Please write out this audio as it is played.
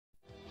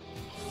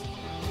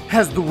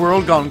Has the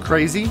world gone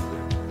crazy?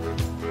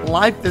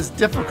 Life is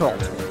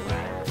difficult.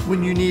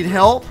 When you need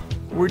help,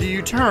 where do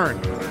you turn?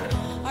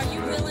 Are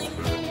you willing?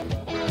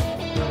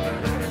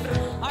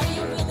 Are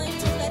you willing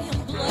to let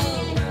him blow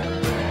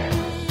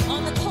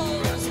on the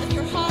coals of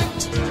your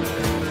heart?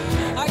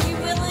 Are you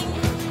willing?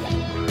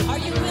 Are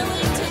you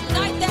willing to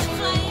ignite that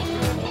flame?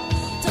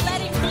 To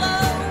let him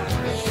blow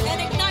and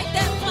ignite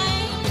that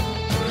flame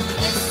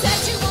and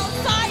set you on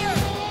fire?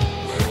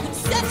 And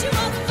set you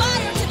on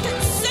fire to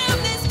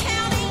consume this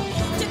county,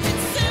 to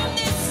consume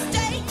this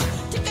state,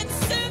 to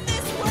consume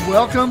this world.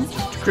 Welcome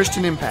to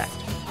Christian Impact,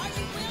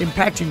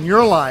 impacting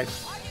your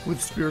life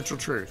with spiritual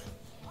truth.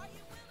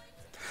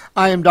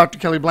 I am Dr.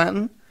 Kelly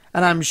Blanton,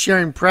 and I'm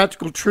sharing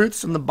practical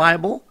truths in the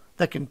Bible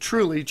that can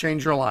truly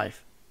change your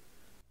life.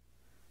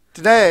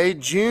 Today,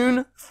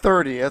 June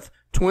 30th,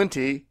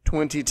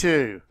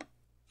 2022,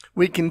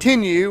 we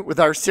continue with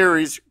our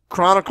series,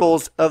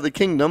 Chronicles of the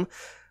Kingdom,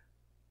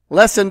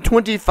 Lesson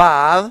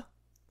 25,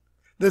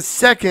 the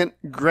second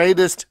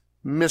greatest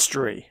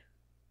mystery.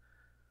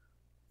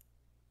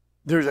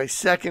 There's a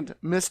second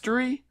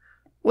mystery?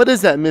 What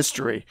is that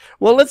mystery?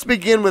 Well, let's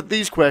begin with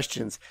these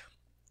questions.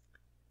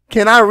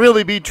 Can I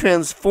really be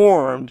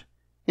transformed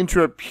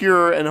into a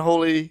pure and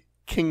holy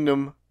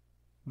kingdom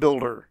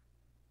builder?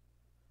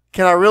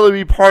 Can I really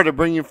be part of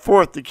bringing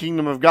forth the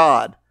kingdom of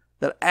God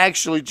that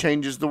actually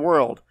changes the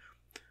world?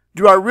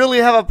 Do I really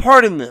have a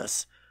part in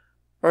this?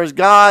 Or is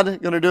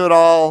God going to do it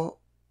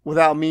all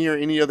without me or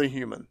any other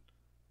human?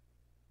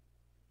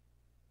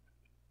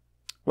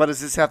 What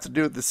does this have to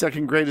do with the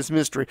second greatest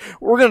mystery?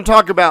 We're going to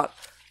talk about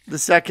the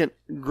second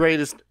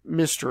greatest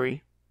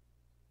mystery.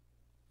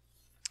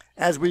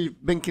 As we've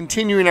been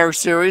continuing our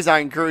series, I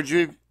encourage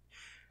you,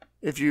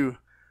 if you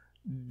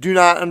do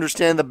not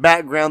understand the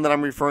background that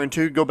I'm referring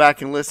to, go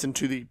back and listen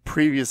to the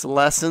previous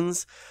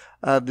lessons.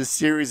 This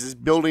series is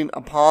building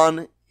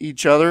upon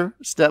each other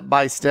step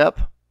by step.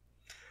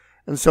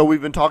 And so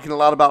we've been talking a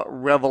lot about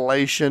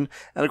revelation.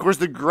 And of course,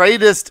 the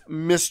greatest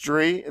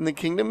mystery in the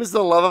kingdom is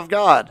the love of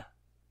God.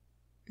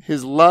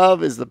 His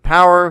love is the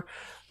power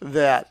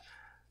that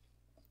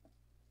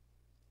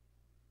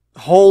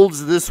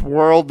holds this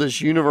world,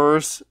 this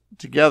universe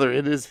together.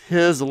 It is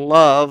His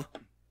love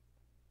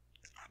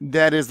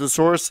that is the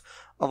source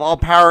of all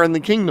power in the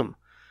kingdom.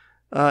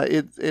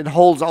 It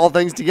holds all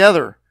things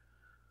together.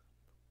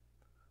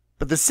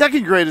 But the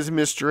second greatest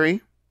mystery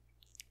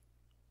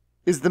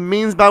is the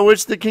means by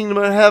which the kingdom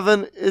of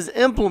heaven is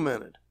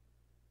implemented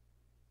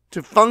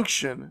to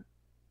function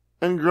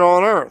and grow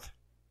on earth.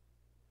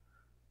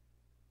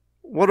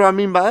 What do I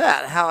mean by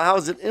that? How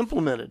is it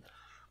implemented?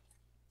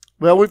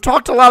 Well, we've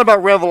talked a lot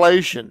about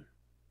revelation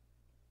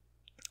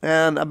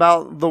and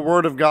about the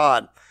Word of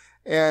God.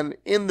 And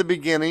in the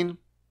beginning,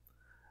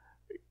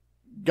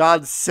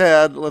 God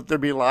said, "Let there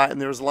be light,"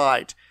 and there was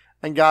light.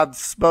 And God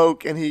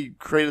spoke, and He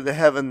created the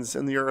heavens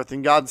and the earth.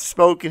 And God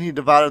spoke, and He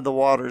divided the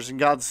waters. And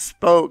God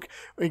spoke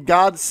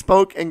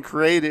and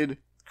created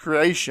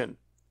creation.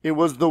 It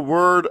was the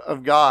Word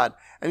of God.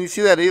 And you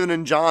see that even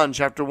in John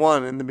chapter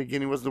 1. In the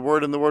beginning was the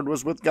Word, and the Word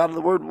was with God, and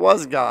the Word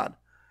was God.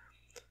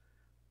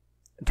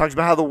 It talks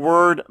about how the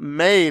Word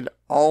made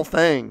all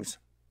things.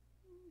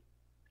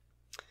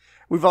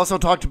 We've also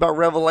talked about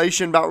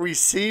revelation, about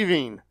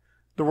receiving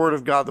the Word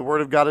of God. The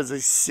Word of God is a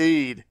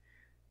seed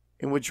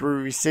in which we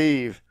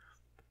receive.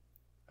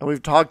 And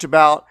we've talked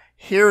about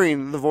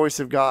hearing the voice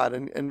of God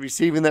and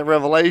receiving that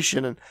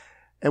revelation.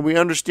 And we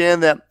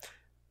understand that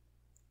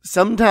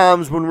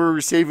sometimes when we're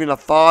receiving a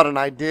thought, an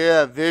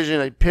idea, a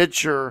vision, a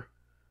picture,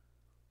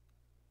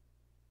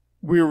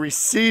 we're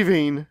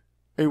receiving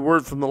a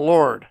word from the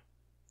Lord.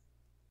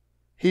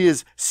 He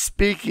is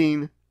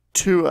speaking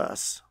to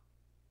us.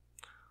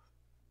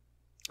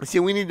 See,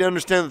 we need to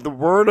understand that the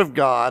Word of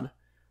God,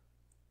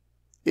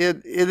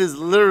 it is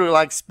literally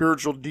like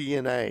spiritual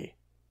DNA.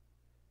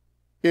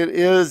 It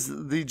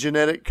is the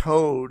genetic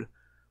code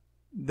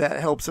that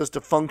helps us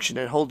to function.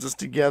 It holds us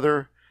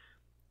together.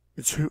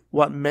 It's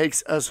what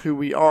makes us who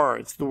we are.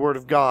 It's the Word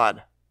of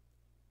God.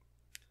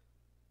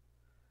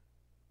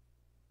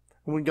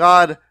 When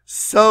God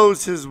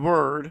sows His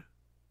Word,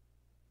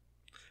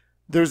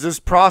 there's this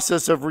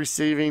process of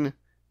receiving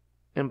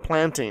and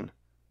planting.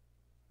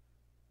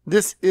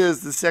 This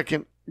is the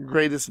second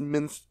greatest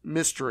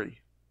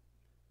mystery.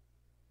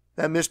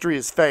 That mystery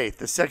is faith.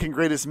 The second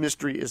greatest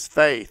mystery is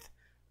faith.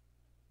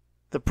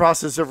 The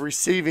process of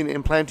receiving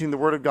and planting the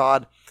Word of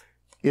God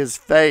is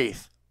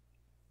faith.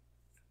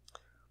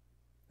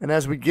 And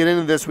as we get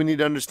into this, we need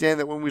to understand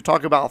that when we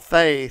talk about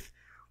faith,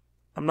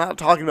 I'm not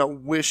talking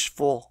about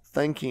wishful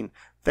thinking.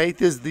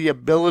 Faith is the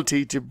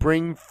ability to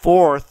bring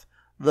forth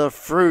the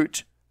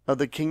fruit of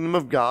the kingdom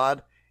of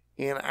God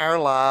in our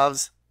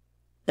lives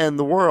and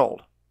the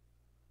world.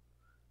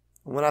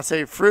 When I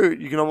say fruit,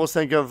 you can almost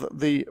think of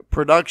the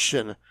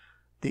production,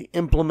 the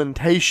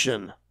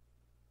implementation,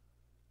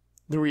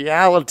 the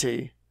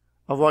reality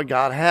of what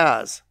God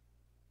has.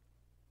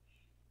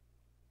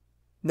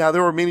 Now,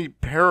 there were many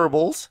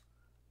parables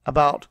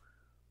about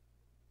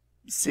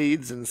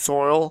seeds and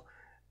soil,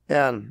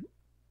 and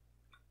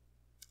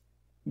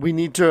we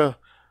need to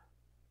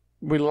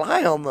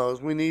rely on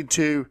those. We need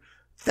to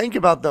think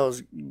about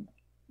those.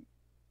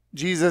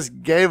 Jesus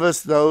gave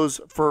us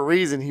those for a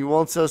reason. He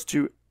wants us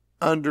to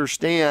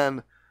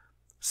understand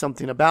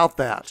something about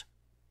that.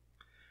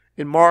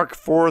 In Mark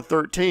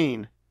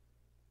 4:13,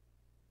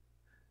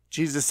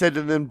 Jesus said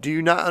to them, "Do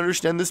you not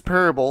understand this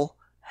parable?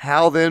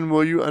 How then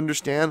will you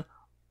understand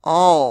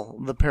all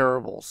the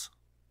parables?"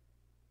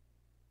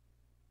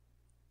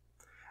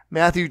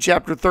 Matthew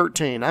chapter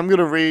 13. I'm going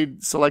to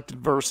read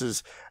selected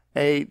verses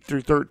 8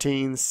 through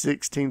 13,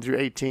 16 through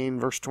 18,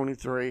 verse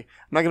 23. I'm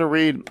not going to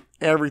read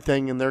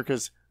everything in there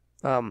because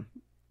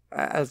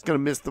I was going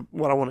to miss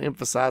what I want to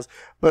emphasize.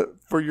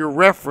 But for your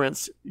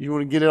reference, you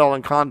want to get it all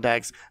in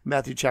context,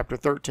 Matthew chapter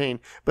 13.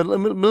 But let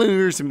me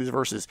read some of these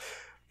verses.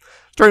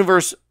 Starting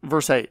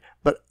verse 8.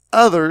 But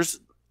others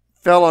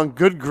fell on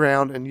good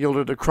ground and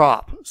yielded a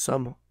crop,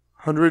 some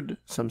 100,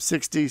 some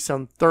 60,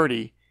 some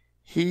 30.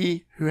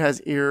 He who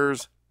has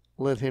ears,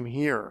 let him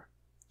hear.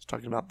 It's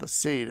talking about the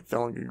seed that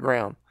fell on good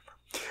ground.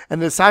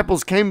 And the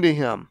disciples came to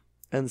him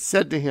and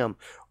said to him,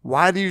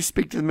 "Why do you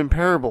speak to them in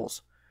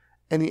parables?"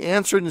 And he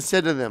answered and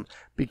said to them,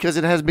 "Because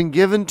it has been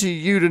given to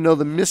you to know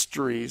the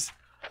mysteries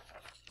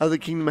of the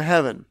kingdom of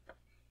heaven.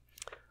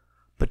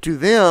 But to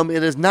them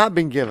it has not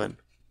been given.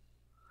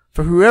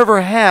 For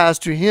whoever has,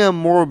 to him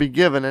more will be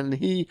given, and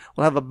he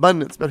will have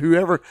abundance. But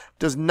whoever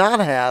does not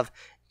have,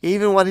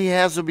 even what he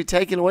has will be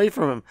taken away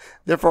from him.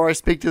 Therefore I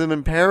speak to them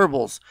in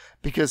parables,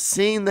 because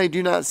seeing they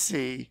do not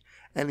see,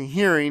 and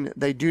hearing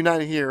they do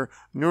not hear,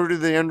 nor do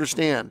they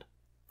understand."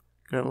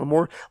 Okay, a little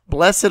more.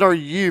 "Blessed are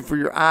you, for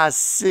your eyes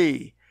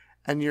see,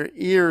 and your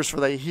ears, for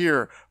they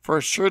hear. For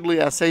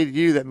assuredly I say to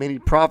you that many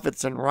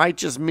prophets and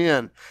righteous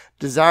men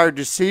desired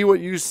to see what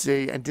you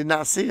see, and did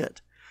not see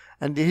it,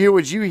 and to hear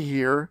what you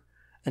hear,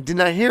 and did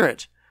not hear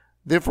it.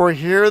 Therefore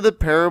hear the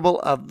parable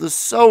of the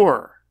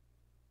sower.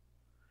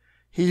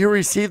 He who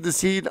received the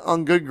seed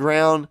on good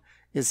ground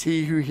is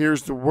he who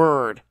hears the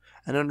word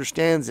and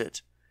understands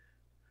it,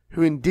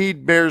 who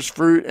indeed bears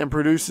fruit and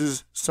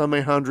produces some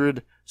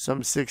 100,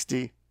 some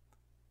 60,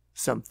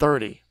 some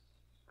 30.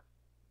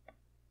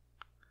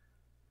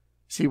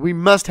 See, we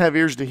must have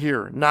ears to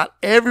hear. Not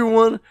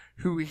everyone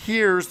who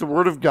hears the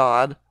word of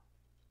God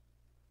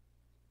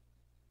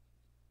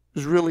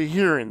is really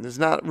hearing, is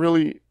not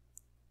really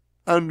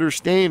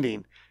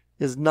understanding,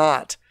 is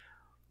not.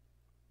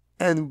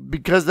 And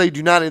because they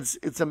do not,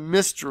 it's a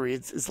mystery.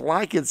 It's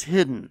like it's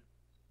hidden.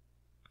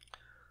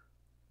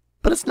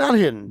 But it's not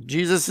hidden.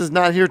 Jesus is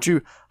not here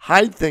to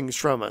hide things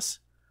from us.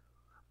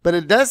 But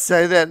it does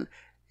say that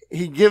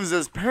he gives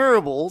us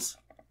parables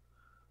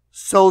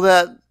so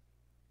that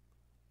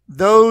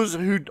those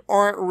who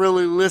aren't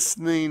really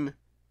listening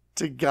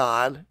to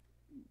God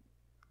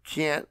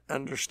can't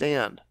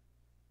understand.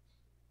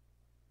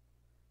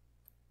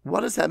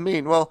 What does that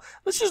mean? Well,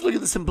 let's just look at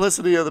the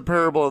simplicity of the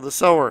parable of the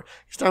sower.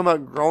 He's talking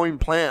about growing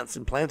plants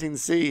and planting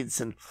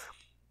seeds. And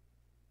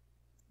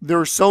there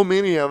are so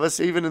many of us,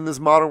 even in this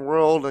modern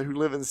world, who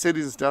live in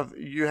cities and stuff.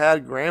 You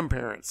had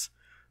grandparents,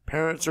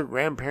 parents or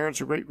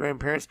grandparents or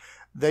great-grandparents.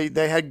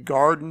 They had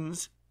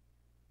gardens.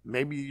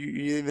 Maybe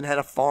you even had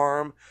a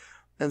farm.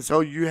 And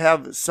so you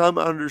have some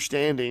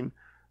understanding.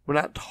 We're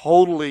not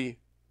totally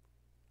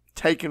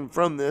taken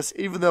from this,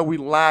 even though we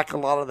lack a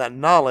lot of that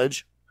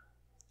knowledge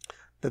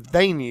that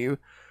they knew.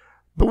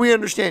 But we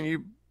understand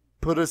you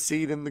put a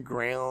seed in the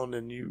ground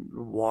and you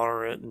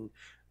water it and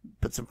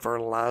put some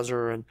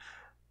fertilizer.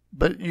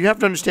 But you have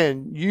to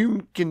understand,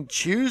 you can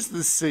choose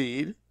the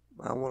seed.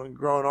 I want to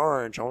grow an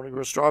orange. I want to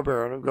grow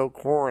strawberry. I want to grow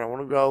corn. I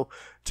want to grow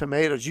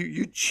tomatoes.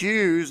 You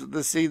choose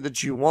the seed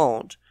that you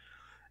want,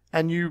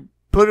 and you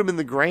put them in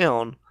the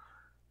ground,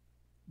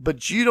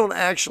 but you don't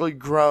actually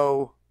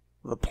grow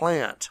the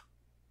plant.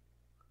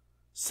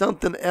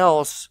 Something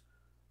else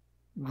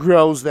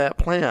grows that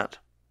plant.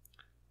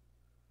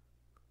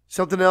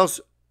 Something else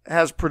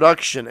has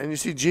production. And you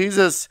see,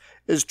 Jesus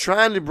is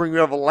trying to bring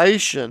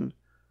revelation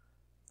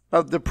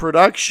of the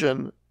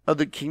production of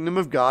the kingdom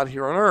of God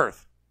here on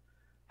earth.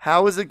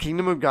 How is the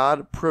kingdom of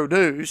God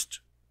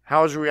produced?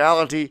 How is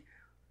reality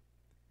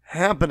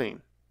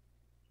happening?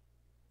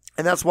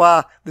 And that's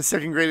why the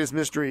second greatest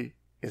mystery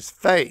is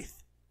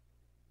faith.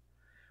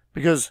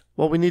 Because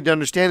what we need to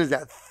understand is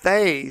that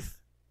faith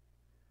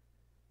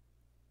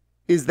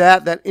is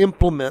that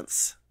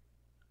implements,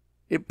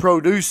 it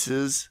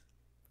produces,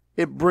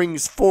 it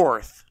brings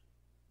forth.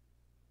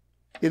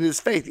 It is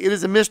faith. It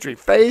is a mystery.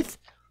 Faith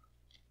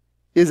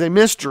is a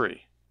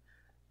mystery.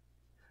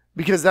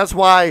 Because that's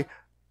why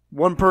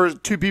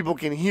two people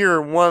can hear,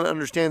 and one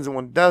understands and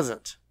one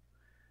doesn't.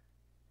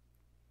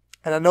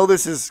 And I know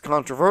this is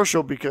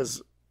controversial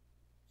because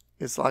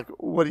it's like,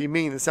 what do you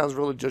mean? It sounds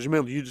really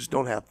judgmental. You just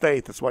don't have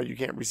faith. That's why you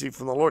can't receive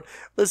from the Lord.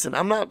 Listen,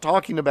 I'm not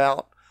talking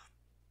about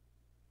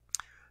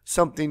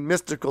something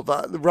mystical.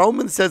 The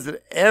Romans says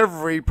that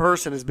every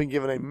person has been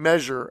given a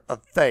measure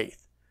of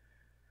faith.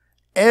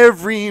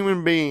 Every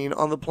human being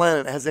on the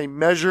planet has a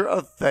measure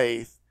of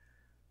faith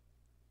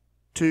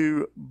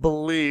to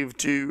believe,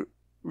 to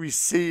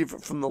receive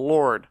from the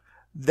Lord.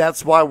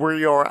 That's why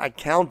we are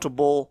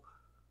accountable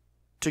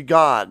to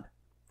God.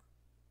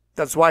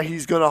 That's why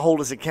he's going to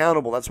hold us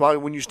accountable. That's why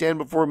when you stand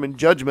before him in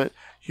judgment,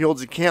 he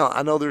holds account.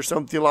 I know there's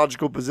some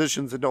theological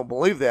positions that don't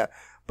believe that,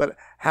 but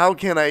how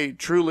can a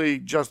truly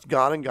just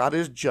God, and God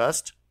is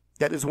just,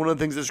 that is one of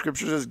the things that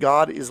Scripture says,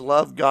 God is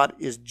love, God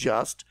is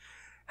just.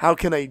 How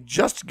can a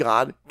just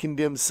God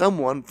condemn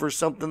someone for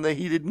something that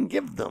he didn't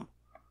give them?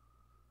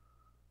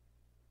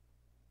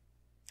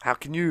 How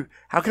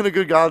can a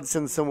good God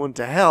send someone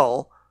to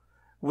hell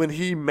when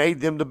he made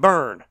them to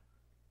burn?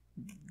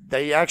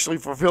 They actually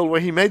fulfilled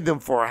what he made them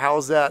for. How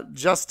is that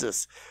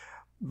justice?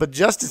 But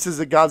justice is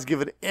that God's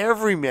given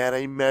every man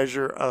a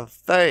measure of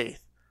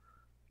faith.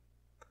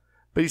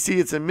 But you see,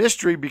 it's a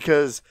mystery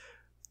because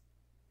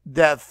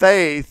that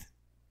faith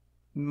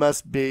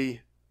must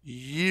be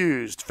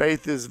used.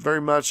 Faith is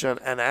very much an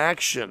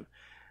action.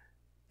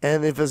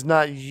 And if it's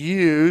not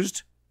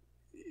used,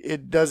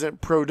 it doesn't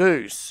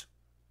produce.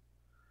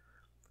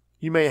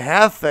 You may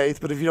have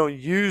faith, but if you don't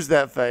use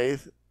that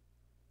faith,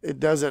 it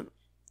doesn't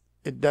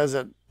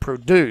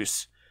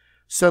produce.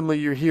 Suddenly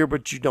you're here,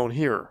 but you don't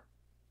hear.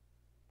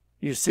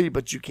 You see,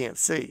 but you can't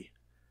see.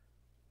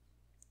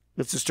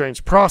 It's a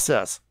strange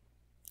process.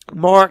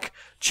 Mark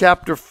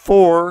chapter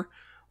 4,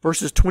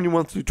 verses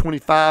 21 through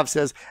 25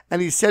 says,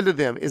 "And he said to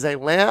them, Is a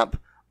lamp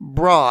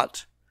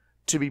brought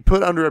to be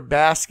put under a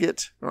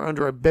basket or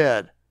under a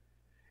bed?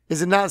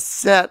 Is it not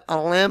set on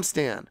a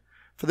lampstand?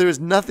 For there is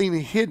nothing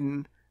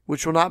hidden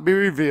which will not be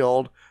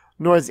revealed,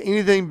 nor has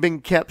anything been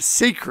kept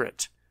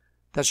secret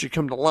that should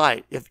come to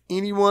light. If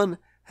anyone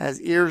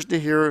has ears to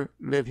hear,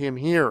 let him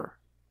hear."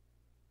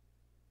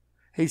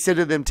 He said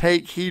to them,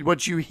 "Take heed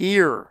what you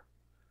hear.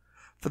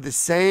 For the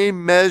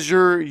same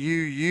measure you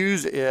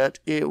use it,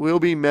 it will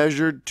be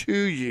measured to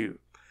you.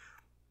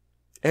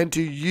 And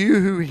to you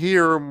who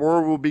hear,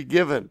 more will be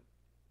given.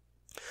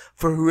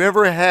 For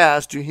whoever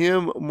has, to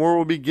him more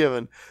will be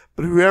given.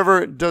 But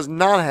whoever does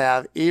not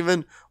have,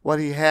 even what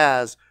he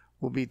has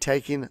will be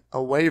taken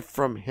away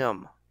from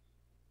him."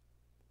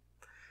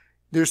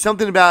 There's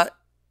something about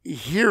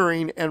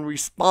hearing and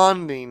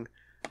responding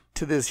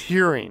to this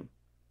hearing.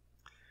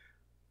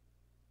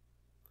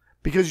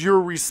 Because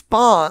your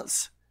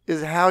response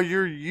is how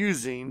you're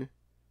using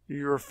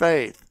your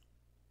faith.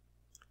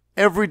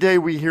 Every day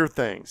we hear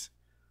things.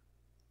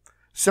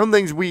 Some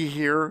things we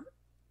hear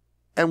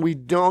and we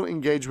don't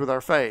engage with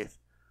our faith.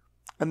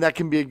 And that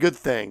can be a good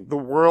thing. The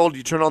world,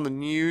 you turn on the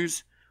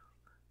news,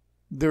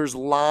 there's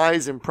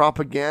lies and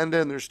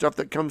propaganda, and there's stuff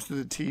that comes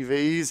through the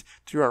TVs,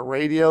 through our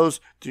radios,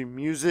 through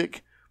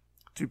music,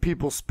 through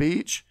people's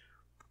speech.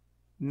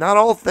 Not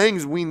all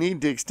things we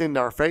need to extend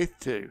our faith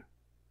to.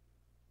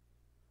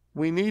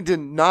 We need to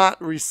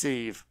not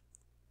receive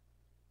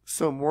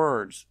some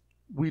words.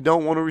 We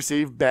don't want to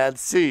receive bad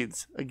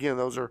seeds. Again,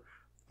 those are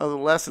other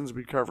lessons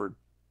we covered.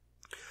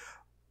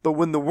 But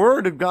when the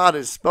word of God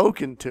is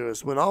spoken to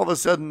us, when all of a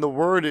sudden the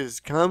word has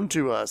come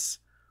to us,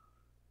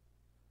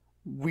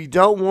 we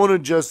don't want to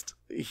just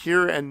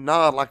hear and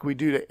nod like we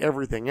do to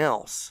everything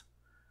else.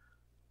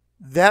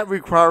 That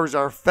requires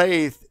our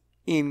faith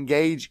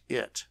engage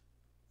it.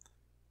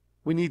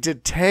 We need to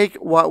take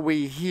what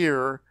we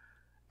hear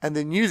and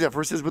then use it.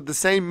 For it says, with the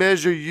same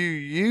measure you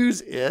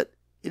use it,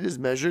 it is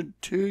measured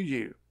to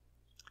you.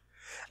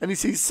 And you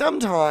see,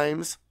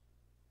 sometimes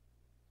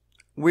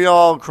we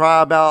all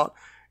cry about,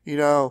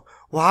 well,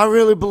 I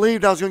really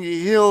believed I was going to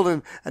get healed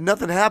and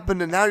nothing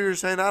happened, and now you're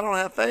saying I don't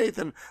have faith.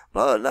 And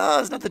blah, no,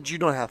 it's not that you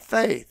don't have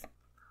faith.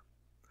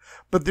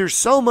 But there's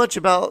so much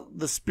about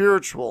the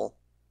spiritual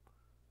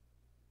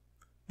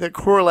that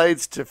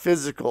correlates to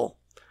physical.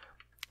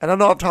 And I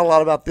know I've taught a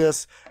lot about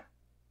this,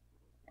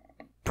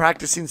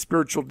 practicing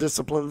spiritual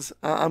disciplines.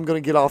 I'm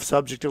going to get off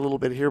subject a little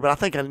bit here, but I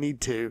think I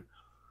need to.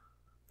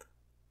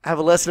 I have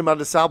a lesson in my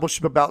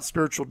discipleship about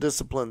spiritual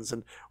disciplines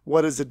and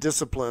what is a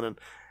discipline.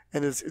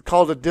 And it's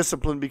called a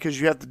discipline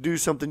because you have to do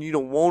something you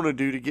don't want to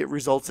do to get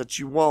results that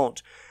you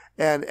want.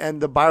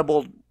 And the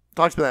Bible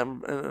talks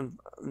about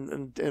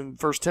that in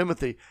 1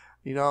 Timothy.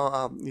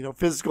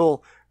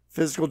 Physical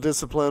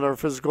discipline or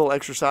physical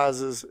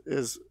exercises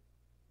is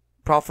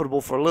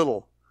profitable for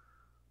little,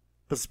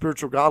 but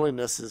spiritual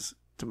godliness is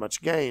to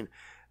much gain.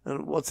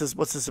 And what's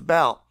this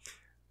about?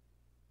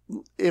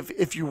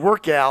 If you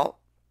work out,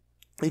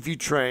 if you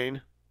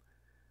train,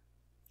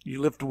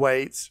 you lift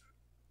weights,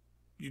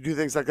 you do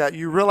things like that,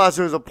 you realize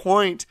there's a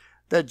point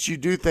that you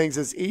do things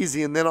as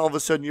easy, and then all of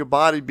a sudden your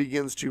body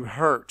begins to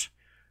hurt.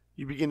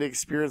 You begin to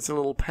experience a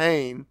little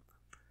pain,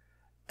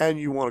 and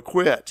you want to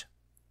quit.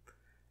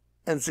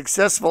 And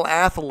successful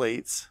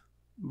athletes,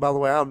 by the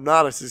way, I'm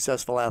not a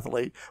successful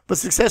athlete, but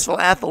successful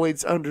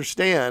athletes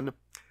understand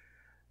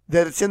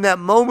that it's in that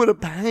moment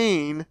of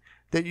pain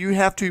that you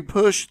have to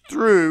push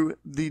through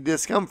the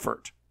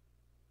discomfort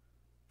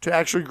to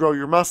actually grow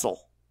your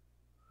muscle.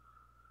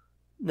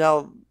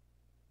 Now,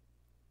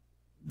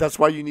 that's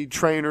why you need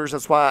trainers.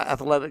 That's why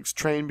athletics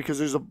train, because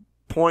there's a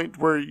point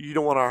where you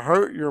don't want to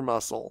hurt your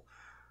muscle.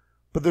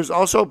 But there's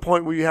also a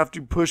point where you have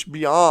to push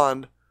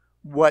beyond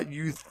what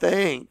you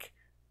think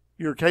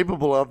you're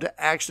capable of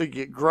to actually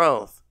get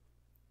growth.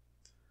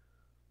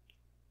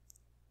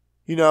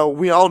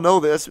 We all know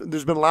this.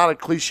 There's been a lot of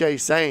cliche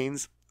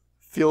sayings.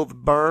 Feel the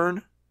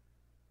burn.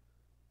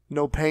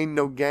 No pain,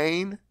 no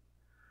gain.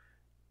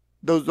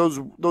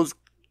 Those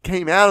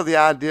came out of the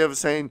idea of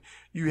saying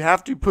you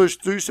have to push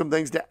through some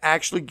things to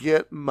actually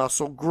get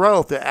muscle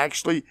growth, to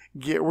actually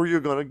get where you're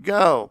going to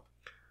go.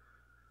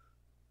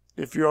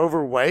 If you're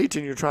overweight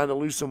and you're trying to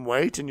lose some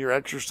weight and you're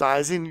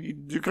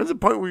exercising, there comes a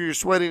point where you're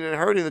sweating and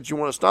hurting that you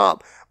want to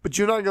stop, but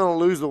you're not going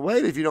to lose the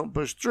weight if you don't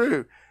push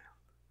through.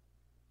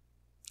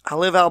 I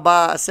live out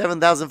by a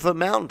 7,000-foot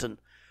mountain,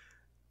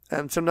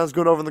 and sometimes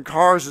going over in the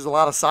cars, there's a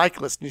lot of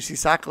cyclists, and you see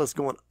cyclists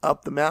going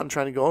up the mountain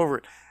trying to go over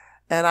it,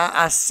 and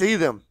I see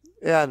them,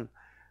 and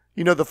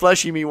the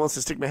fleshy me wants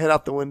to stick my head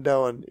out the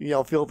window and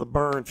feel the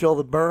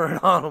burn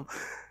on them.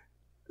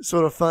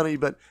 Sort of funny,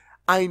 but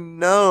I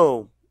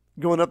know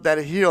going up that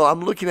hill,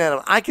 I'm looking at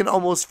them, I can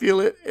almost feel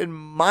it in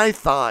my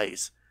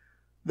thighs,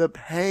 the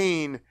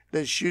pain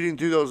that's shooting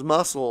through those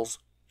muscles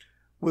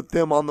with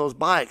them on those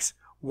bikes.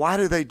 Why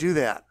do they do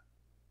that?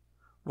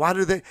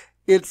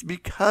 It's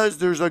because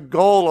there's a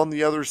goal on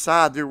the other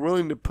side. They're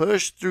willing to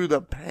push through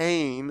the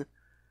pain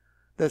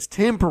that's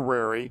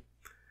temporary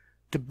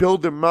to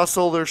build their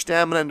muscle, their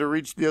stamina, and to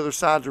reach the other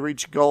side, to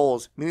reach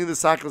goals. Many of the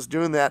cyclists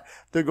doing that,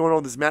 they're going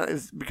over this mountain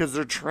is because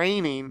they're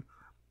training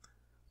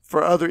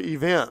for other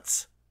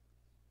events.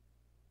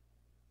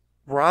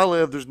 Where I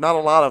live, there's not a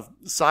lot of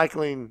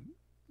cycling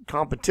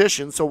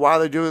competition, so why are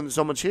they doing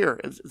so much here?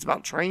 It's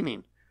about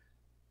training.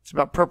 It's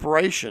about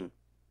preparation.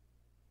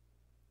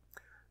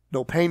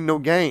 No pain, no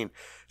gain.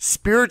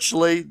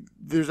 Spiritually,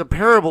 there's a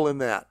parable in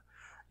that.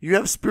 You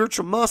have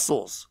spiritual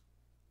muscles.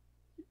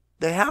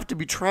 They have to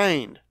be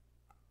trained.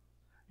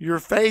 Your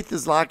faith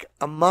is like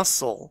a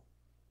muscle.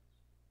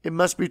 It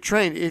must be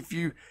trained. If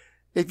you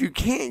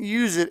can't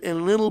use it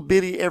in little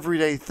bitty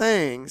everyday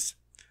things,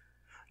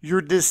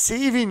 you're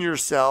deceiving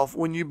yourself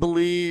when you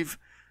believe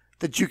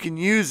that you can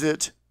use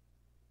it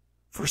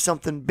for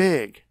something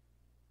big.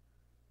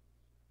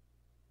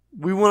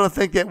 We want to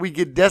think that we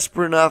get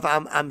desperate enough.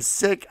 I'm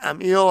sick,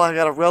 I'm ill, I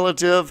got a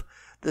relative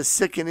that's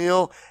sick and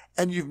ill,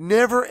 and you've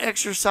never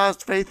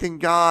exercised faith in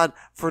God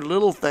for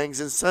little things,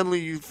 and suddenly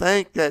you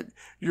think that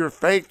your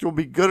faith will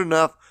be good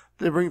enough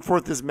to bring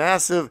forth this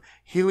massive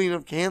healing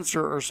of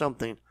cancer or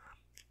something.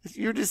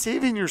 You're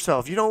deceiving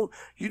yourself. You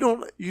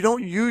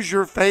don't use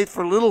your faith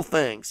for little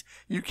things.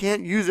 You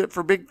can't use it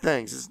for big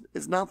things.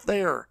 It's not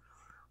there.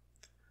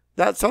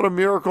 That sort of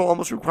miracle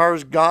almost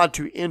requires God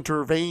to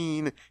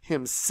intervene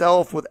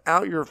himself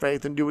without your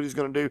faith and do what he's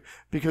going to do,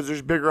 because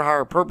there's bigger,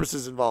 higher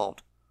purposes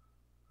involved.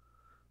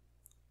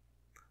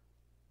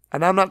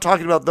 And I'm not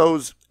talking about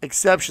those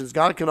exceptions.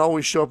 God can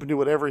always show up and do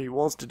whatever he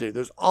wants to do.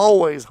 There's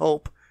always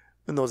hope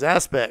in those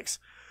aspects.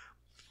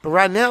 But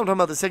right now, I'm talking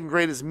about the second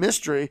greatest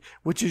mystery,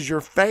 which is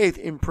your faith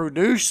in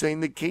producing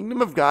the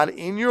kingdom of God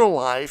in your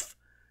life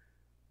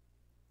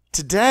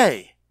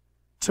today,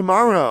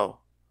 tomorrow.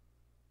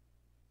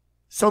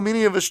 So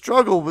many of us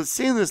struggle with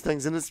seeing these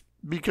things, and it's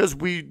because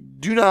we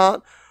do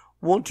not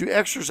want to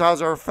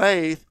exercise our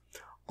faith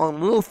on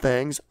little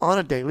things on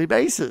a daily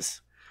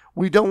basis.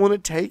 We don't want to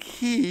take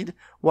heed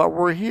what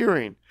we're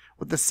hearing.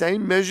 With the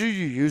same measure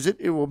you use it,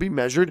 it will be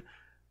measured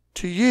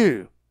to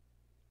you.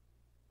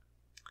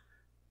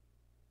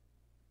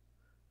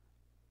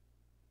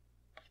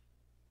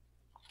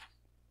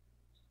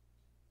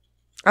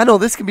 I know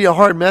this can be a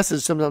hard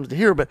message sometimes to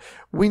hear, but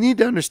we need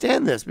to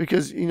understand this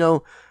because,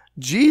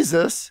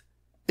 Jesus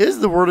is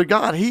the Word of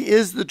God. He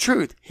is the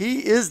truth.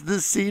 He is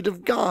the seed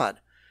of God.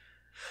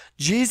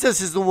 Jesus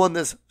is the one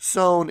that's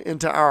sown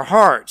into our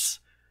hearts.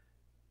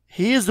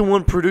 He is the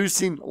one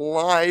producing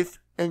life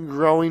and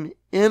growing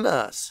in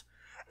us.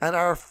 And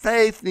our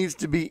faith needs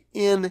to be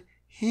in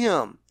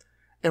Him.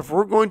 If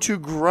we're going to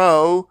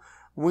grow,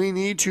 we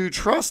need to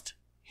trust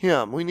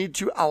Him. We need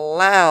to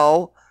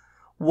allow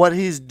what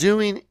He's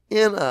doing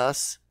in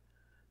us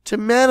to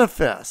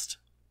manifest.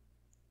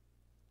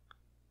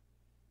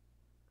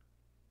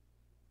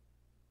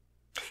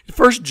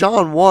 1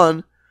 John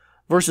 1,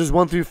 verses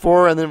 1 through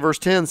 4, and then verse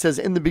 10 says,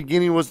 "In the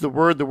beginning was the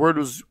Word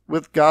was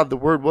with God, the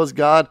Word was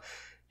God.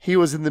 He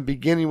was in the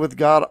beginning with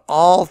God.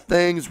 All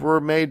things were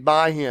made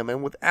by Him,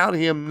 and without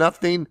Him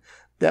nothing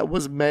that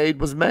was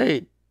made was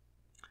made.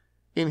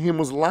 In Him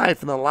was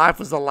life, and the life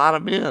was the light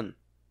of men.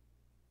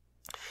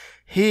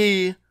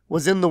 He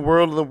was in the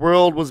world, and the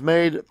world was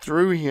made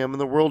through Him,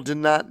 and the world did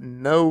not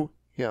know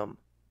Him."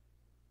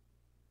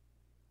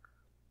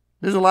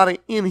 There's a lot of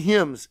in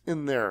Hims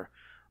in there.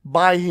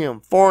 By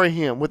Him, for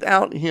Him,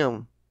 without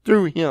Him,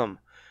 through Him.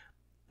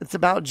 It's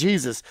about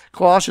Jesus.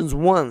 Colossians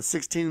 1,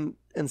 16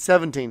 and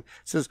 17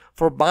 says,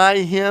 "For by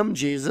Him,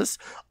 Jesus,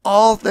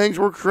 all things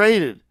were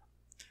created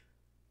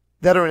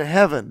that are in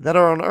heaven, that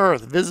are on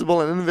earth,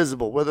 visible and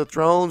invisible, whether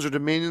thrones or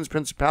dominions,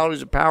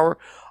 principalities or power.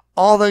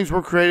 All things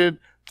were created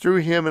through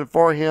Him and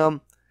for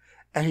Him,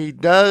 and He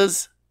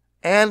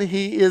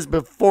is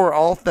before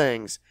all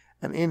things,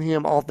 and in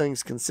Him all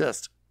things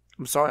consist."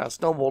 I'm sorry, I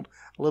stumbled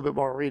a little bit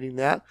while reading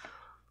that,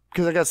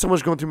 because I got so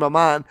much going through my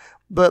mind.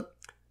 But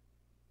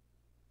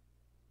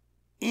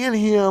in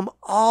Him,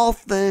 all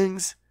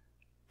things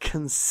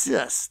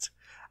consist.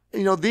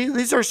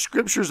 These are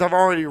scriptures I've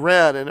already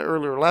read in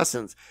earlier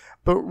lessons,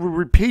 but we're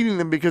repeating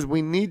them because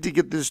we need to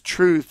get this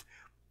truth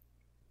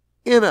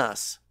in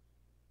us.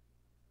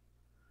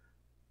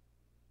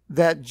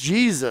 That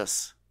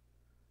Jesus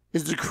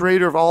is the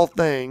creator of all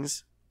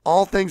things.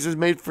 All things is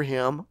made for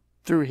him,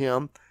 through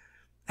him,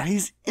 and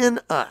he's in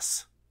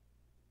us.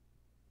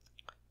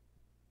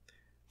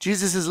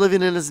 Jesus is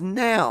living in us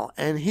now,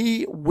 and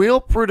he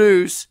will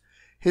produce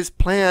his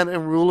plan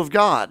and rule of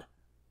God.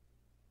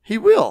 He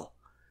will.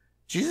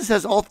 Jesus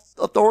has all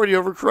authority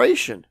over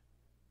creation.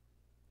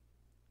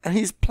 And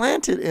he's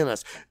planted in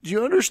us. Do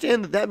you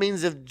understand that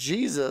means if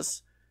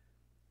Jesus,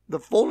 the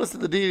fullness of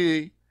the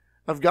deity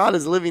of God,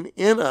 is living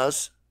in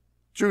us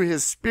through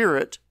his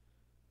Spirit,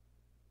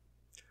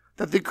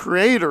 that the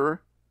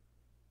Creator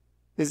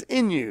is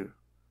in you.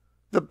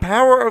 The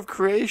power of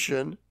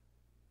creation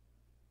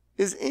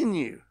is in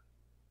you.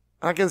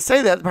 I can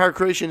say that the power of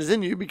creation is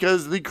in you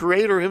because the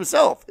Creator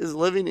himself is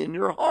living in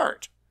your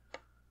heart.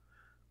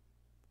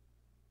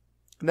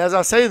 And as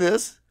I say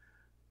this,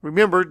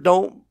 remember,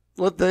 don't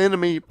let the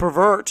enemy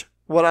pervert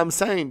what I'm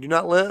saying. Do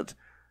not let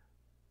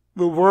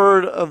the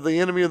word of the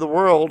enemy of the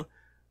world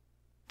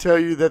tell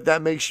you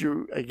that makes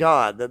you a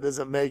God. That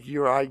doesn't make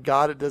you a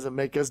God. It doesn't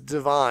make us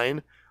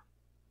divine.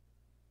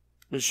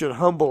 It should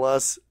humble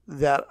us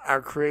that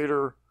our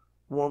Creator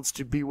wants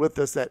to be with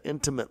us that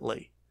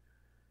intimately.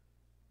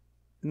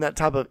 In that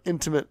type of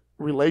intimate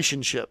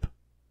relationship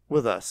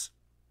with us.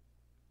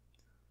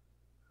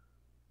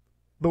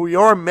 But we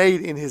are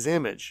made in his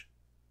image.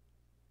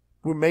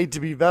 We're made to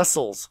be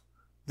vessels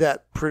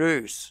that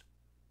produce.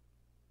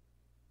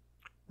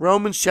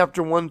 Romans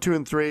chapter 1, 2,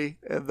 and 3,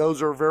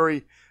 those are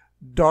very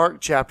dark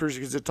chapters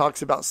because it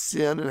talks about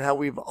sin and how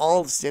we've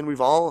all sinned.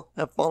 We've all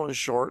have fallen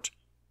short.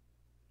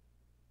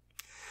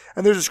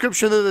 And there's a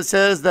scripture there that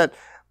says that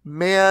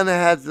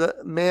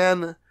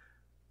man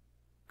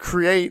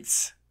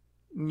creates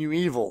new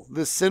evil.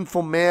 This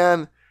sinful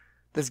man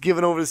that's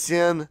given over to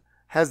sin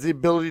has the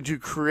ability to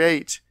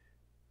create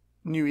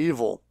new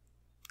evil.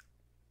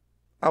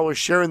 I was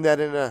sharing that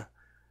in a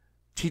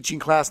teaching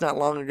class not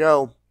long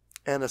ago,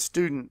 and a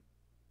student,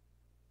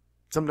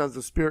 sometimes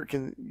the Spirit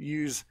can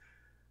use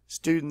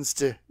students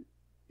to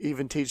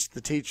even teach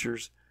the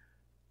teachers.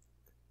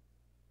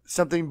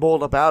 Something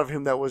boiled up out of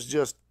him that was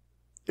just,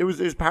 it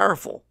was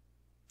powerful.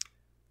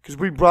 Because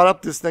we brought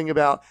up this thing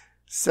about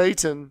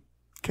Satan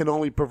can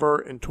only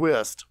pervert and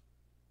twist.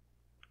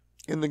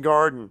 In the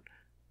garden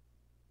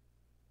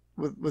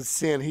with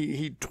sin,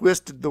 he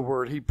twisted the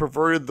word. He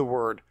perverted the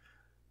word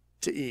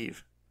to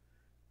Eve.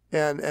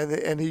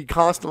 And he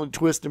constantly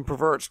twists and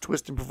perverts.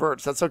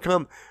 That's how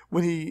come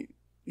when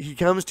he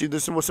comes to you,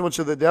 there's so much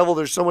of the devil,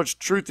 there's so much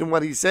truth in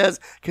what he says,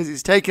 because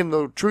he's taken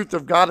the truth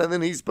of God and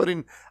then he's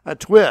putting a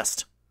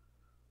twist,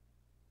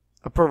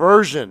 a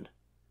perversion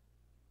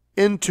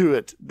into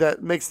it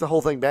that makes the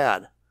whole thing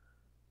bad.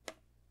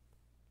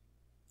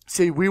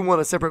 See, we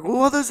want to separate,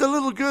 well, there's a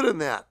little good in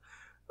that.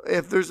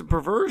 If there's a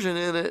perversion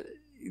in it,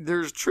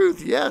 there's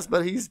truth, yes,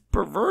 but he's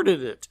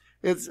perverted it.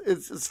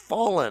 It's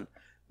fallen.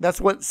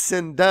 That's what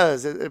sin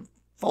does. It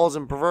falls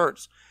and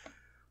perverts.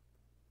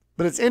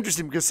 But it's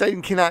interesting because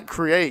Satan cannot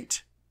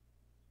create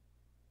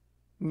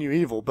new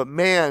evil, but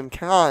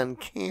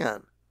mankind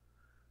can.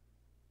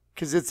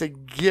 Because it's a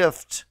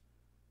gift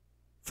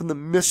from the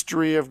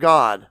mystery of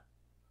God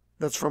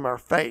that's from our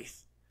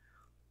faith.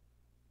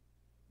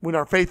 When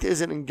our faith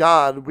isn't in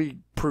God, we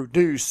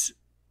produce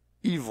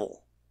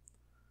evil.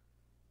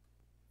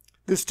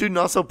 This student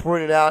also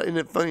pointed out, isn't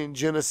it funny, in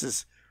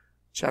Genesis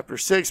chapter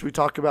 6, we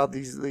talk about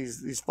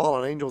these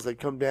fallen angels that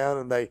come down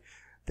and they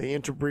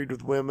interbreed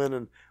with women,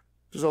 and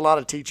there's a lot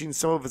of teaching.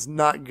 Some of it's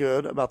not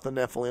good about the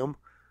Nephilim.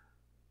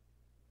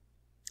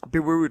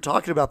 But we were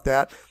talking about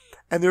that,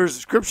 and there's a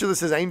scripture that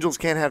says angels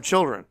can't have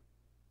children.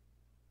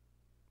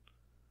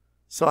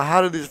 So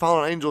how do these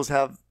fallen angels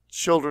have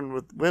children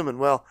with women?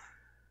 Well,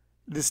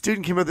 the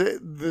student came up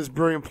with this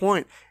brilliant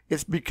point.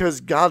 It's because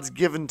God's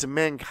given to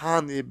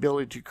mankind the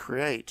ability to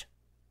create.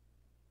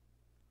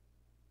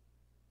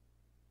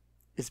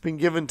 It's been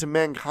given to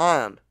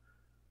mankind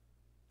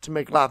to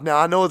make life. Now,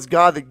 I know it's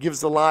God that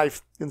gives the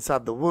life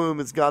inside the womb.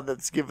 It's God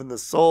that's given the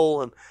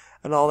soul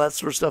and all that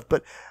sort of stuff.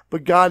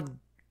 But God,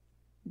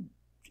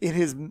 in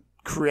his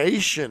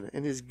creation,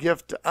 in his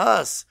gift to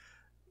us,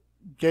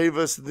 gave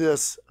us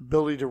this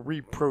ability to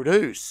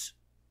reproduce.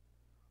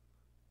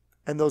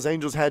 And those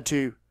angels had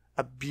to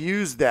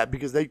abuse that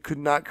because they could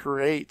not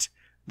create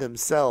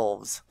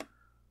themselves.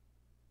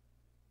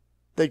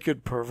 They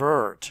could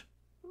pervert.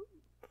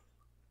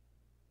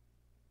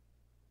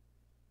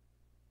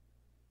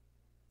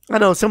 I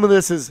know some of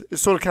this is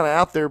sort of kind of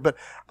out there, but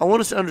I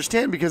want us to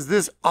understand because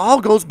this all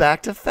goes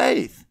back to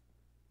faith.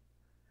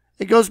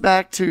 It goes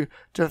back to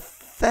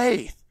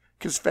faith,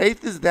 because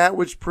faith is that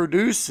which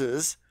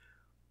produces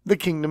the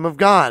kingdom of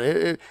God.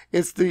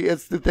 It's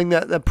the thing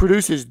that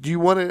produces. Do you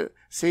want to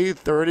see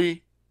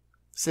 30,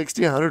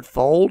 60, 100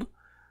 fold?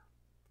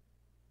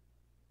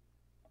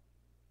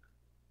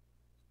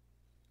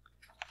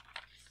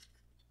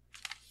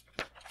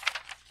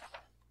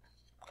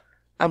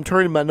 I'm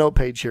turning my note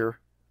page here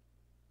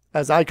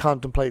as I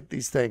contemplate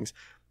these things.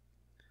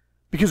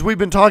 Because we've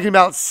been talking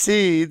about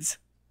seeds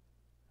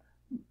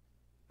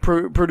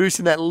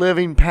producing that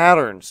living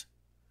patterns.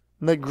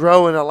 And they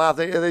grow in our life.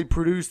 They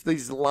produce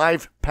these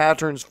life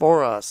patterns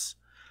for us.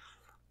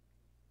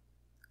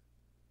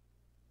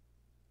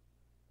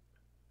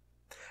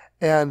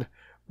 And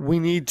we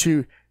need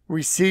to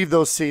receive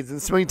those seeds.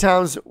 And so many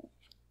times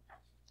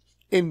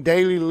in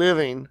daily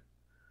living,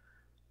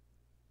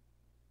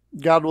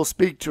 God will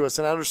speak to us.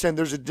 And I understand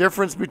there's a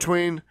difference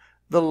between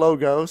the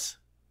Logos,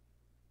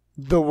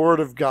 the Word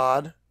of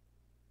God.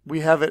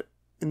 We have it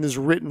in this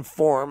written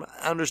form.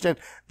 I understand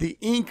the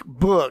ink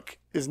book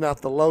is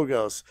not the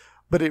Logos,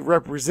 but it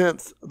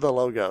represents the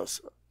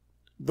Logos,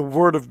 the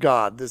Word of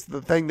God. This is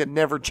the thing that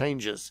never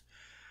changes.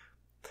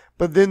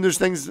 But then there's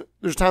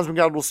times when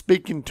God will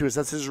speak into us.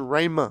 That's His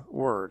Rhema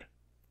word.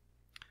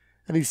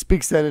 And He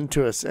speaks that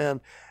into us. And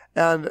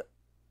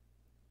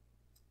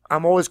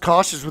I'm always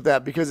cautious with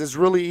that because it's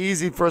really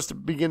easy for us to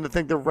begin to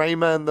think the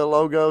Rhema and the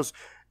Logos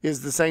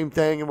is the same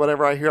thing. And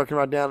whatever I hear, I can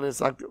write down. And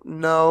it's like,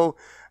 no,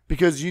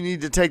 because you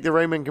need to take the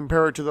Rhema and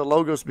compare it to the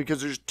Logos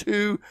because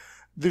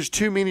there's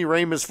too many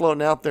Rhemas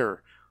floating out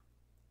there.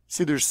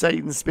 See, there's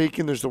Satan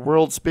speaking, there's the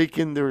world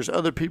speaking, there's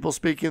other people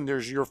speaking,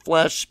 there's your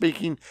flesh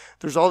speaking,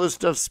 there's all this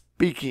stuff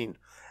speaking.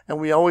 And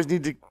we always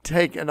need to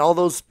take, and all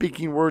those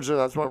speaking words,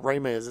 that's what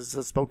Rhema is, it's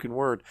a spoken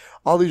word.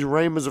 All these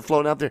Rhemas are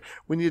floating out there.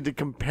 We need to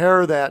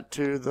compare that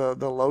to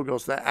the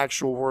Logos, the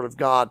actual Word of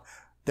God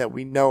that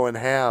we know and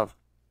have.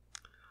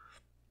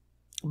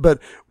 But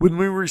when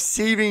we're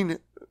receiving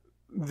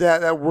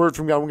that word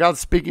from God, when God's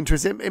speaking to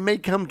us, it may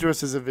come to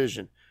us as a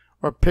vision,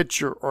 or a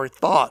picture, or a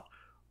thought,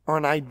 or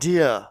an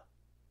idea.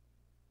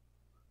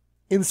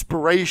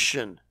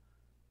 Inspiration.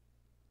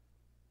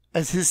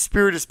 As His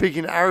Spirit is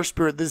speaking to our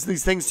spirit,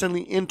 these things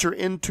suddenly enter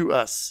into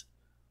us.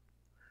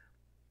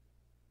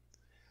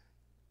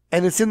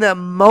 And it's in that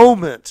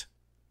moment.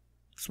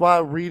 That's why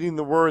reading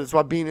the Word, that's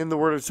why being in the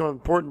Word is so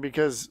important,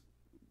 because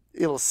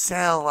it'll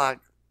sound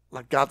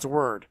like God's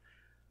Word.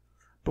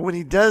 But when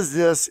He does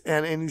this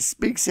and He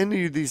speaks into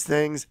you these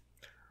things,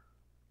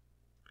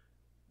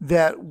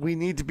 that we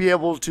need to be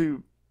able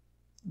to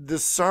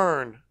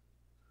discern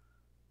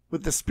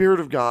with the Spirit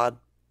of God,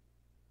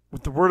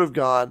 with the Word of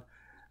God,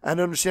 and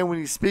understand when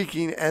He's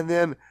speaking, and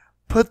then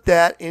put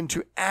that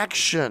into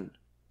action.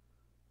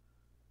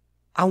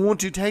 I want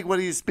to take what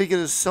He's speaking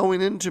and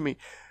sowing into me.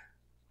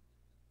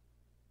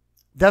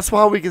 That's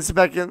why we can sit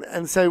back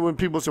and say when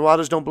people say, well, I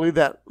just don't believe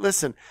that.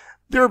 Listen,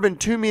 there have been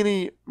too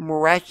many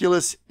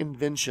miraculous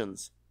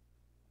inventions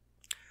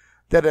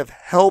that have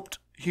helped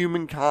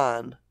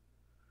humankind,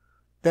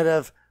 that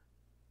have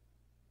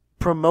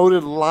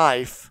promoted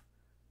life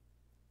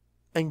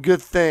and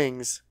good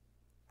things.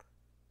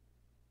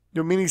 There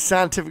are many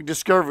scientific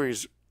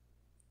discoveries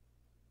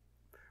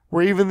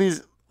where even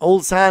these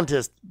old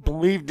scientists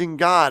believed in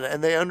God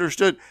and they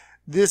understood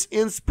this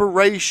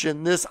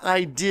inspiration, this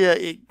idea,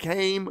 it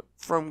came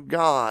from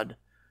God.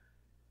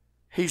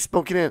 He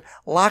spoke it in.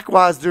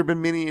 Likewise, there have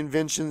been many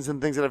inventions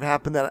and things that have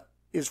happened that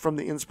is from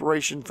the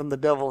inspiration from the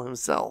devil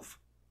himself,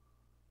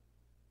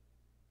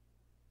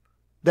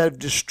 that have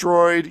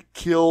destroyed,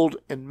 killed,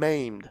 and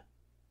maimed.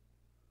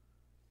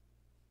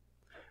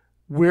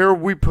 Where are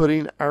we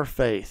putting our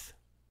faith?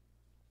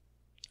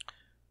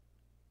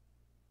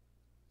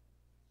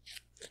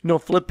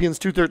 Philippians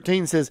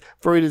 2:13 says,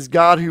 for it is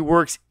God who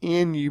works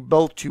in you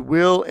both to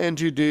will and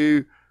to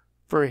do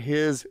for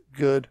His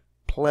good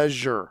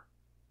pleasure.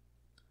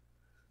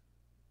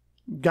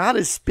 God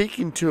is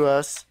speaking to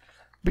us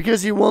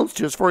because He wants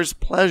to. It's for His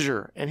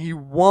pleasure. And He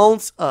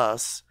wants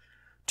us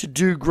to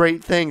do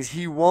great things.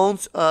 He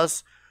wants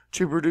us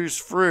to produce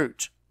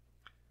fruit.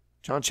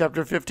 John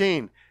chapter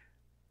 15.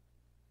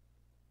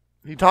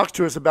 He talks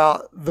to us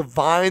about the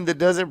vine that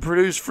doesn't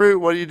produce fruit.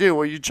 What do?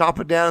 Well, you chop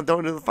it down and throw it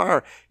into the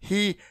fire.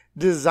 He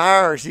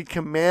desires, He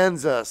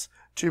commands us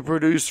to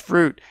produce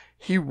fruit.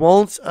 He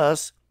wants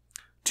us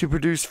to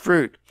produce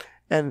fruit.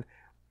 And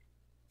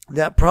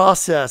that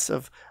process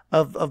of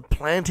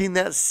planting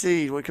that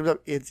seed, when it comes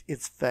up,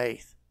 it's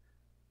faith.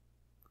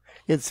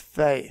 It's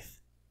faith.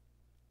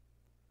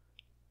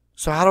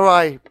 So how do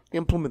I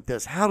implement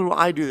this? How do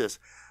I do this?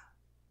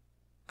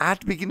 I have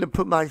to begin to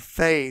put my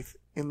faith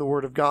in the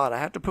Word of God. I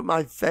have to put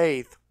my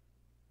faith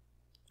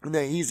in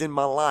that He's in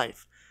my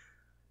life.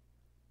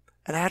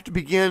 And I have to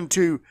begin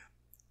to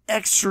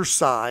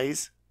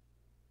exercise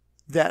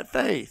that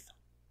faith.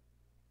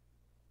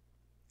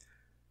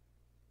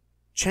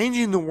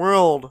 Changing the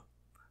world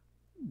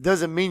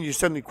doesn't mean you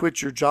suddenly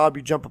quit your job,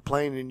 you jump a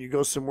plane and you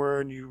go somewhere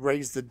and you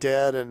raise the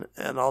dead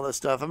and all that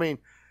stuff. I mean,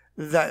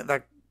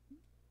 that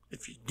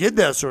if you did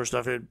that sort of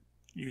stuff,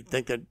 you'd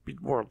think that'd be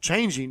world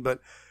changing, but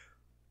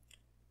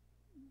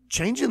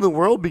changing the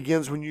world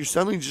begins when you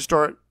suddenly just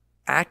start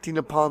acting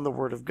upon the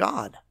Word of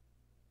God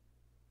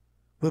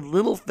with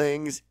little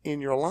things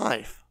in your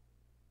life.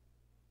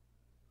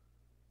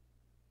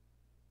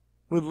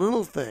 With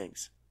little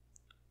things.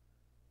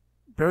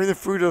 Bearing the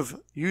fruit of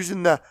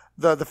using the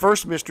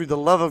first mystery, the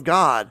love of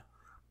God.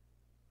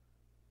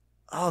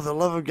 oh, the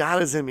love of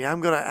God is in me.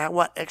 I'm going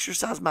to,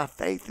 exercise my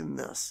faith in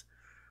this.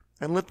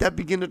 And let that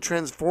begin to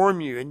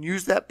transform you, and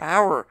use that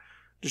power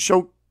to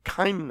show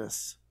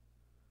kindness.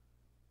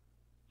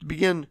 To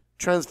begin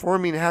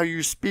transforming how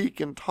you speak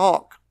and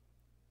talk.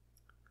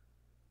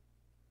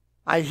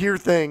 I hear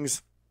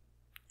things,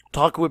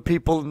 talking with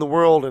people in the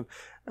world, and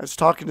I was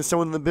talking to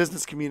someone in the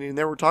business community, and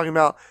they were talking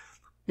about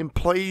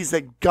employees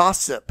that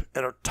gossip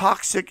and are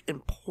toxic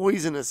and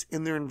poisonous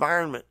in their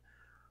environment.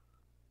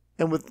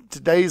 And with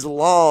today's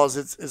laws,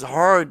 it's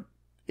hard.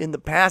 In the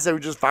past, they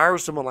would just fire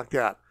someone like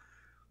that.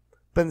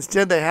 But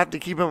instead, they have to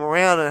keep them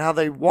around, and how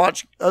they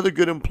watch other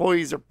good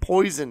employees are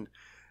poisoned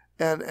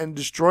and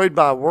destroyed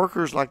by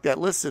workers like that.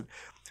 Listen,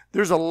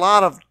 there's a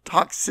lot of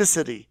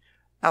toxicity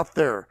out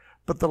there,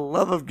 but the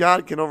love of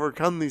God can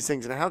overcome these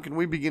things. And how can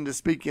we begin to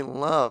speak in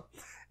love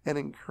and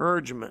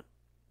encouragement?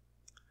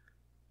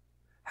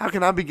 How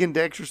can I begin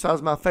to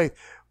exercise my faith?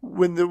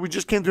 We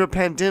just came through a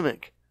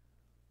pandemic,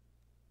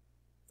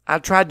 I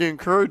tried to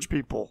encourage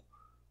people.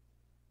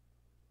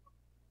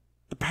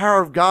 The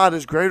power of God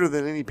is greater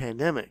than any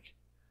pandemic.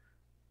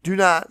 Do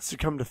not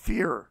succumb to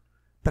fear,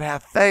 but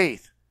have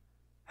faith.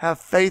 Have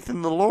faith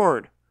in the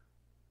Lord.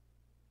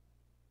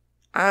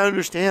 I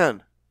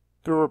understand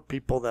there were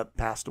people that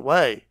passed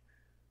away.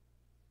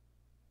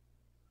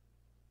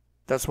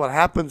 That's what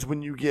happens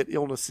when you get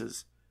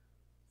illnesses.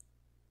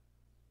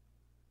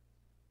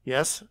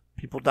 Yes,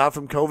 people die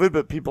from COVID,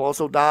 but people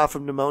also die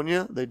from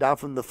pneumonia. They die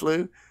from the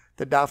flu.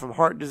 They die from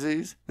heart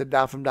disease. They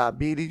die from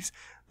diabetes.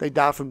 They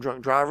die from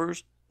drunk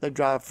drivers. They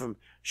die from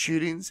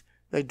shootings.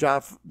 They die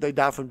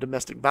from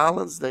domestic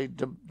violence. They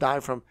die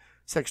from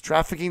sex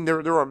trafficking.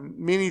 There are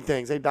many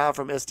things. They die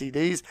from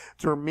STDs.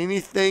 There are many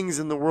things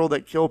in the world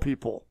that kill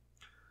people.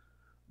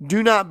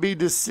 Do not be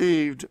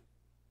deceived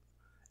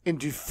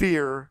into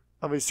fear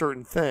of a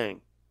certain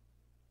thing.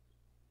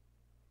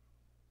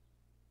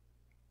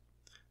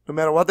 No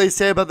matter what they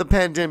say about the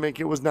pandemic,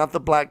 it was not the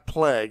Black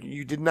Plague.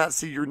 You did not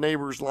see your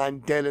neighbors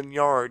lying dead in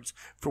yards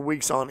for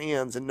weeks on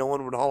ends and no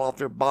one would haul off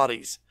their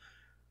bodies.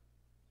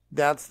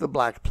 That's the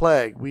Black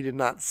Plague. We did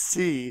not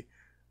see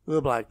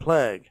the Black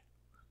Plague.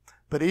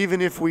 But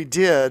even if we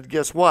did,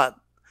 guess what?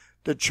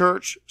 The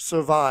church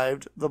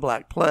survived the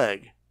Black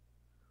Plague.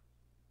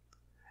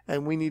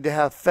 And we need to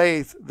have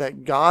faith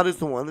that God is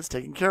the one that's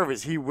taking care of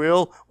us. He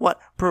will,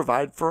 what?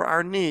 Provide for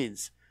our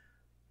needs.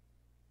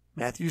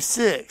 Matthew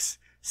 6.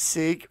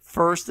 Seek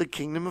first the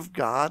kingdom of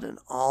God, and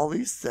all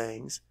these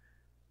things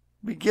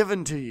be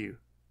given to you.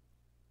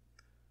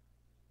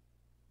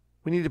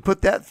 We need to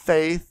put that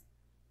faith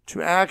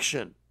to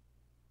action.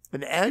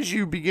 And as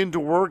you begin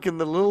to work in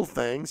the little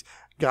things,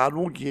 God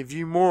will give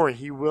you more.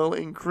 He will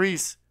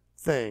increase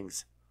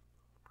things.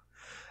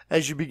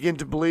 As you begin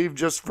to believe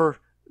just for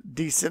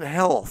decent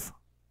health.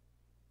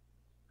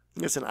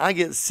 Listen, I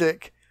get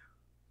sick.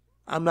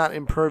 I'm not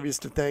impervious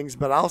to things,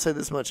 but I'll say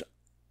this much.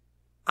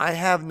 I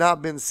have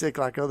not been sick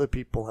like other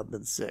people have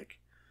been sick.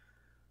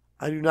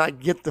 I do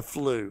not get the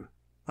flu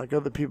like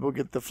other people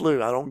get the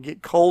flu. I don't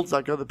get colds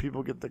like other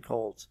people get the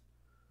colds.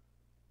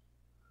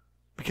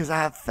 Because I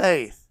have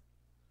faith.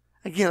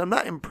 Again, I'm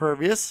not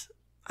impervious.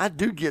 I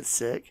do get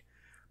sick.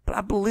 But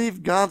I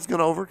believe God's going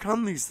to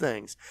overcome these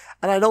things.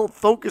 And I don't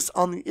focus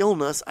on the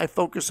illness. I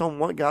focus on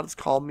what God has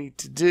called me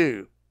to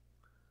do.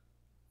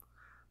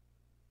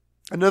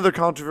 Another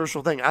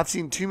controversial thing. I've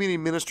seen too many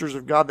ministers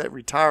of God that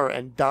retire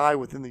and die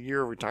within the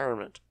year of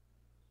retirement.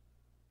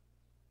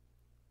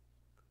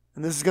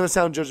 And this is going to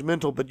sound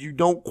judgmental, but you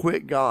don't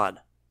quit God.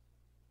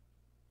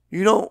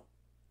 You don't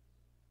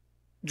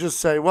just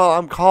say, well,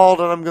 I'm called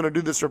and I'm going to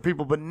do this for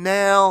people, but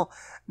now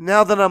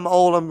that I'm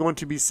old, I'm going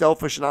to be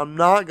selfish and I'm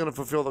not going to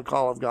fulfill the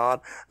call of God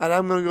and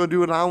I'm going to go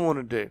do what I want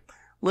to do.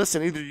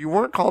 Listen, either you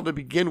weren't called to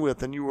begin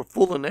with and you were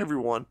fooling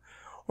everyone,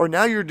 or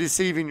now you're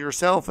deceiving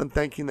yourself and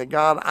thinking that,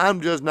 God,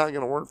 I'm just not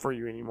going to work for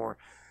you anymore.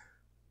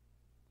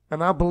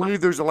 And I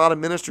believe there's a lot of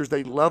ministers,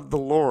 they love the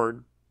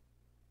Lord.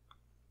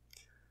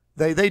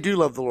 They do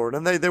love the Lord,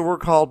 and they were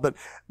called, but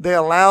they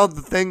allowed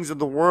the things of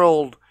the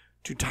world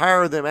to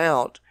tire them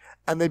out,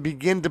 and they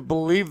begin to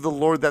believe the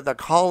Lord that the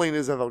calling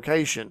is a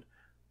vocation.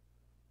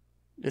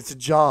 It's a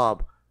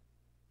job.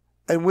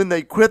 And when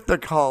they quit the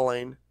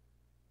calling,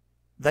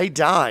 they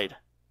died.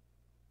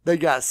 They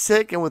got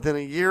sick, and within a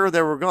year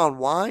they were gone.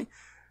 Why?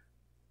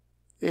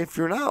 If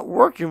you're not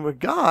working with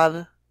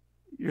God,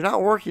 you're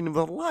not working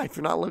with life.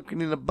 You're not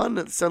looking in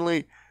abundance.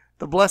 Suddenly,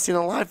 the blessing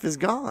of life is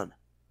gone.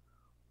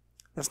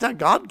 That's not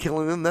God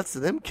killing them. That's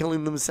them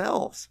killing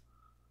themselves.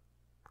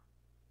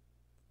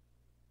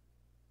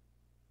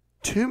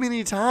 Too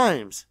many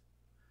times.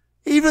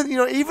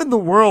 Even the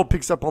world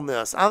picks up on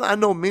this. I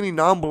know many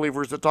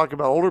non-believers that talk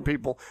about older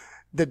people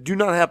that do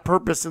not have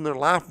purpose in their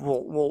life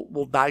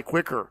will die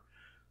quicker.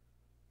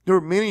 There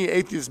are many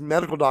atheist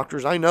medical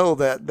doctors I know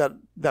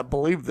that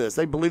believe this.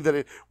 They believe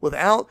that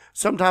without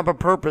some type of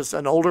purpose,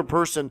 an older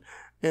person,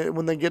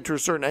 when they get to a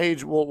certain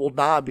age, will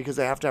die because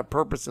they have to have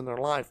purpose in their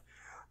life.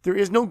 There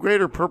is no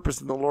greater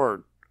purpose in the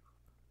Lord.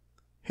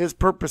 His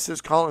purpose is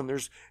calling.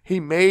 He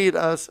made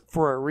us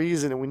for a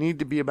reason, and we need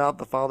to be about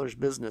the Father's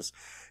business.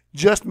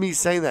 just me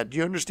saying that, do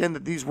you understand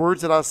that these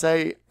words that I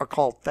say are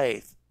called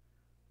faith?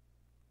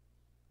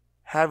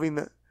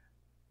 Having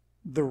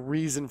the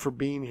reason for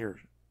being here.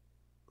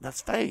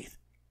 That's faith.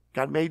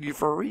 God made you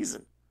for a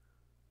reason.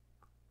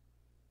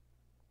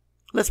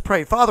 Let's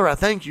pray. Father, I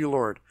thank you,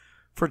 Lord,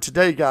 for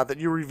today, God, that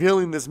you're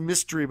revealing this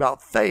mystery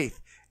about faith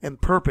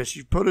and purpose.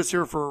 You've put us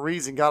here for a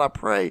reason. God, I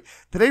pray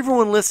that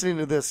everyone listening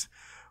to this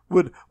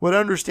would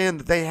understand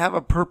that they have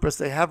a purpose,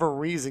 they have a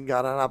reason,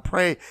 God. And I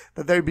pray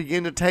that they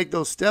begin to take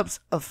those steps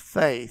of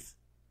faith,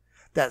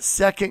 that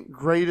second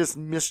greatest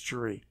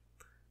mystery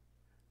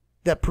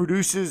that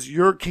produces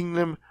your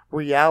kingdom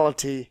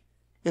reality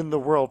in the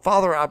world.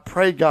 Father, I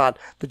pray, God,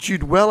 that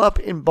you'd well up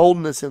in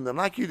boldness in them,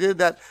 like you did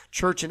that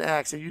church in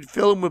Acts, that you'd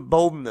fill them with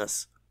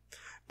boldness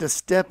to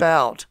step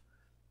out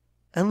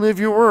and live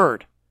your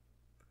word.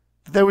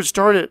 That they would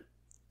start it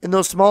in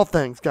those small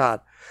things,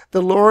 God.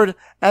 The Lord,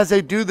 as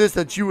they do this,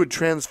 that you would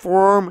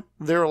transform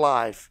their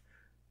life.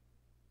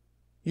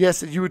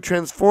 Yes, that you would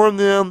transform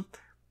them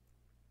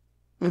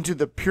into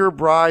the pure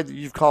bride that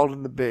you've called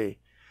them to be.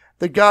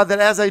 That God, that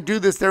as they do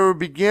this, they would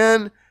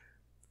begin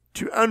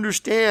to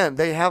understand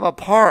they have a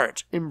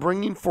part in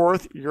bringing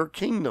forth your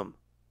kingdom.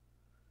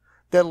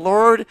 That,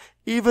 Lord,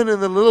 even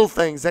in the little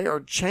things, they are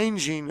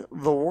changing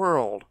the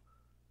world,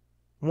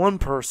 one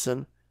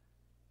person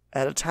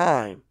at a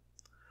time.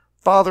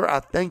 Father, I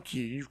thank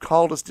you. You've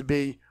called us to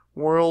be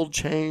world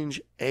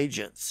change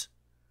agents.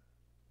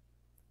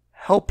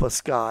 Help us,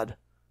 God.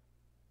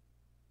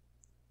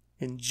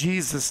 In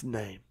Jesus'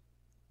 name,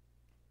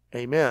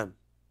 amen.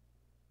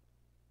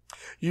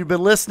 You've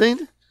been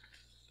listening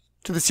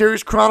to the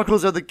series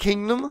Chronicles of the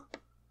Kingdom.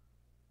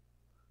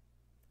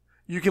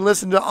 You can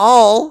listen to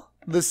all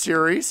the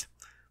series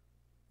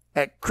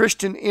at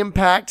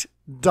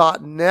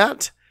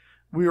christianimpact.net.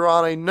 We are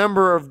on a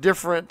number of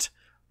different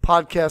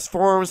podcast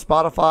forums: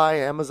 Spotify,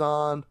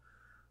 Amazon,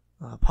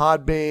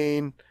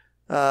 Podbean,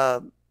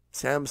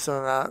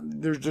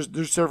 Samsung.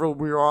 There's several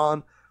we're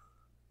on.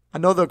 I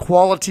know the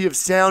quality of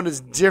sound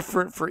is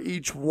different for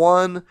each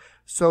one.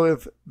 So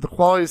if the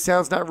quality of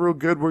sound's not real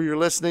good where you're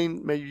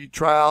listening, maybe you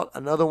try out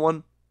another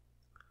one.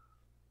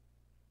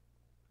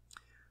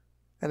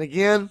 And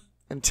again,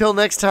 until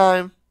next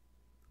time,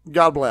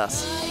 God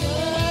bless.